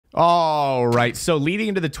All right, so leading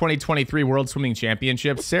into the 2023 World Swimming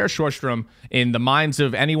Championships, Sarah Sjoström, in the minds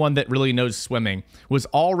of anyone that really knows swimming, was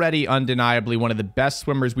already undeniably one of the best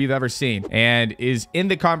swimmers we've ever seen and is in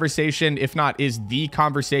the conversation, if not is the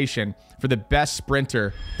conversation, for the best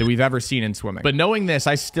sprinter that we've ever seen in swimming. But knowing this,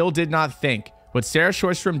 I still did not think what Sarah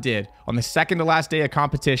Sjoström did on the second to last day of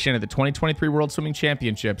competition at the 2023 World Swimming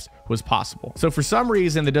Championships was possible. So for some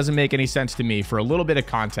reason that doesn't make any sense to me, for a little bit of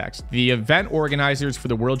context, the event organizers for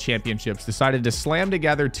the World Championships decided to slam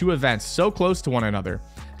together two events so close to one another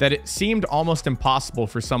that it seemed almost impossible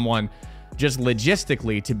for someone just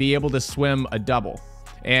logistically to be able to swim a double.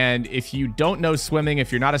 And if you don't know swimming, if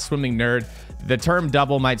you're not a swimming nerd, the term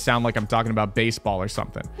double might sound like I'm talking about baseball or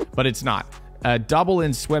something, but it's not. A double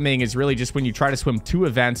in swimming is really just when you try to swim two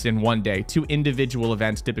events in one day, two individual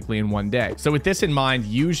events typically in one day. So with this in mind,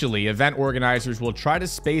 usually event organizers will try to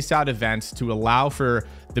space out events to allow for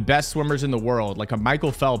the best swimmers in the world, like a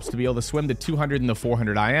Michael Phelps, to be able to swim the 200 and the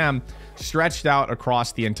 400 IM stretched out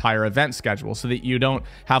across the entire event schedule, so that you don't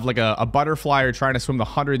have like a butterflyer trying to swim the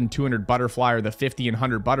 100 and 200 butterfly or the 50 and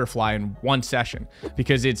 100 butterfly in one session,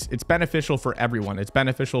 because it's beneficial for everyone. It's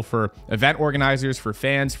beneficial for event organizers, for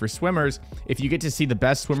fans, for swimmers. If you get to see the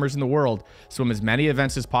best swimmers in the world swim as many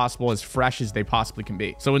events as possible, as fresh as they possibly can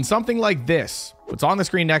be. So when something like this, what's on the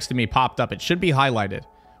screen next to me, popped up, it should be highlighted.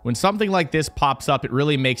 When something like this pops up, it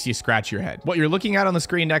really makes you scratch your head. What you're looking at on the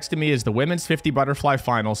screen next to me is the women's 50 butterfly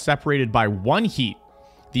final, separated by one heat,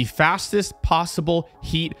 the fastest possible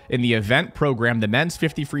heat in the event program, the men's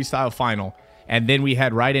 50 freestyle final. And then we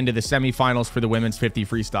head right into the semifinals for the women's 50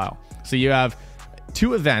 freestyle. So you have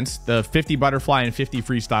two events, the 50 butterfly and 50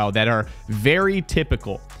 freestyle, that are very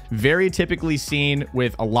typically seen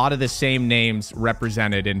with a lot of the same names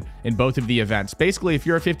represented in both of the events. Basically, if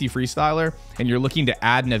you're a 50 freestyler and you're looking to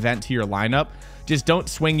add an event to your lineup, just don't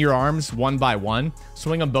swing your arms one by one.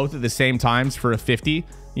 Swing them both at the same times for a 50,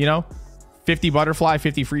 you know? 50 butterfly,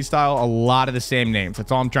 50 freestyle, a lot of the same names.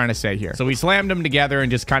 That's all I'm trying to say here. So we slammed them together and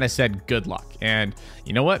just kind of said good luck. And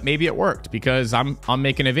you know what? Maybe it worked, because I'm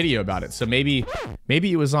making a video about it. So maybe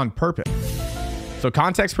it was on purpose. So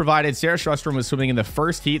context provided, Sarah Sjoström was swimming in the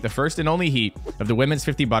first heat, the first and only heat of the women's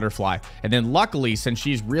 50 butterfly. And then luckily, since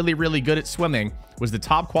she's really good at swimming, was the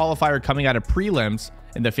top qualifier coming out of prelims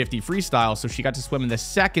in the 50 freestyle. So she got to swim in the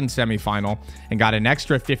second semifinal and got an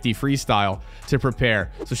extra 50 freestyle to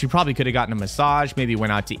prepare. So she probably could have gotten a massage, maybe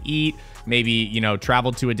went out to eat, maybe, you know,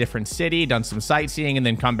 traveled to a different city, done some sightseeing, and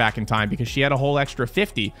then come back in time, because she had a whole extra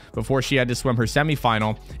 50 before she had to swim her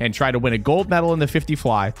semifinal and try to win a gold medal in the 50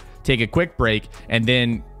 fly, take a quick break, and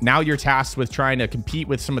then now you're tasked with trying to compete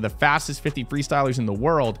with some of the fastest 50 freestylers in the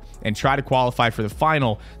world and try to qualify for the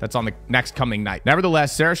final that's on the next coming night.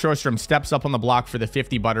 Nevertheless, Sarah Sjoström steps up on the block for the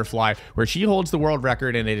 50 butterfly, where she holds the world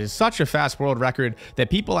record, and it is such a fast world record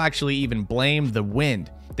that people actually even blame the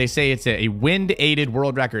wind. They say it's a wind-aided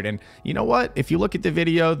world record, and you know what? If you look at the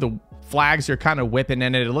video, the flags are kind of whipping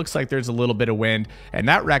in it. It looks like there's a little bit of wind, and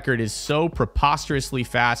that record is so preposterously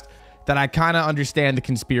fast that I kind of understand the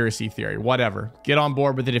conspiracy theory. Whatever. Get on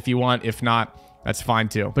board with it if you want. If not, that's fine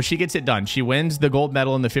too. But she gets it done. She wins the gold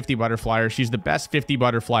medal in the 50 butterflyer. She's the best 50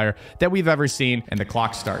 butterflyer that we've ever seen, and the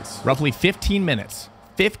clock starts. Roughly 15 minutes.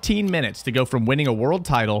 15 minutes to go from winning a world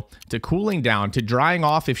title to cooling down to drying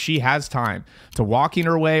off if she has time, to walking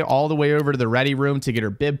her way all the way over to the ready room to get her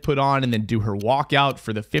bib put on and then do her walkout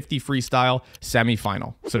for the 50 freestyle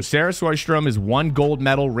semifinal. So Sarah Sjoström is one gold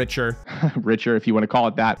medal richer if you want to call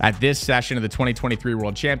it that, at this session of the 2023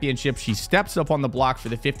 World Championship. She steps up on the block for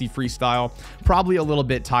the 50 freestyle, probably a little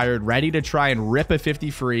bit tired, ready to try and rip a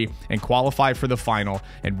 50 free and qualify for the final.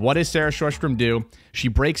 And what does Sarah Sjoström do? She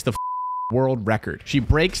breaks the world record. She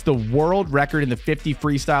breaks the world record in the 50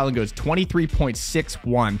 freestyle and goes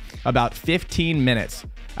 23.61, about 15 minutes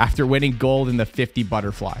after winning gold in the 50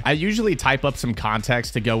 butterfly. I usually type up some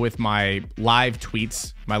context to go with my live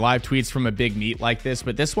tweets from a big meet like this,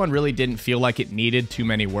 but this one really didn't feel like it needed too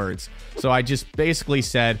many words. So I just basically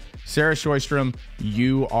said, Sarah Sjoström,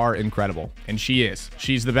 you are incredible. And she is.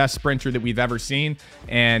 She's the best sprinter that we've ever seen.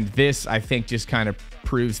 And this, I think, just kind of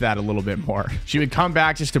proves that a little bit more. She would come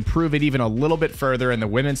back just to prove it even a little bit further in the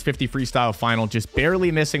women's 50 freestyle final, just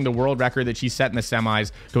barely missing the world record that she set in the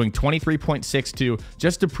semis, going 23.62,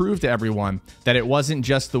 just to prove to everyone that it wasn't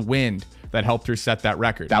just the wind that helped her set that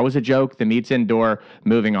record. That was a joke. The meet's indoor.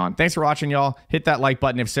 Moving on. Thanks for watching, y'all. Hit that like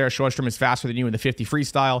button if Sarah Sjoström is faster than you in the 50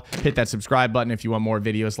 freestyle. Hit that subscribe button if you want more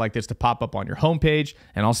videos like this to pop up on your homepage,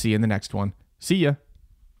 and I'll see you in the next one. See ya.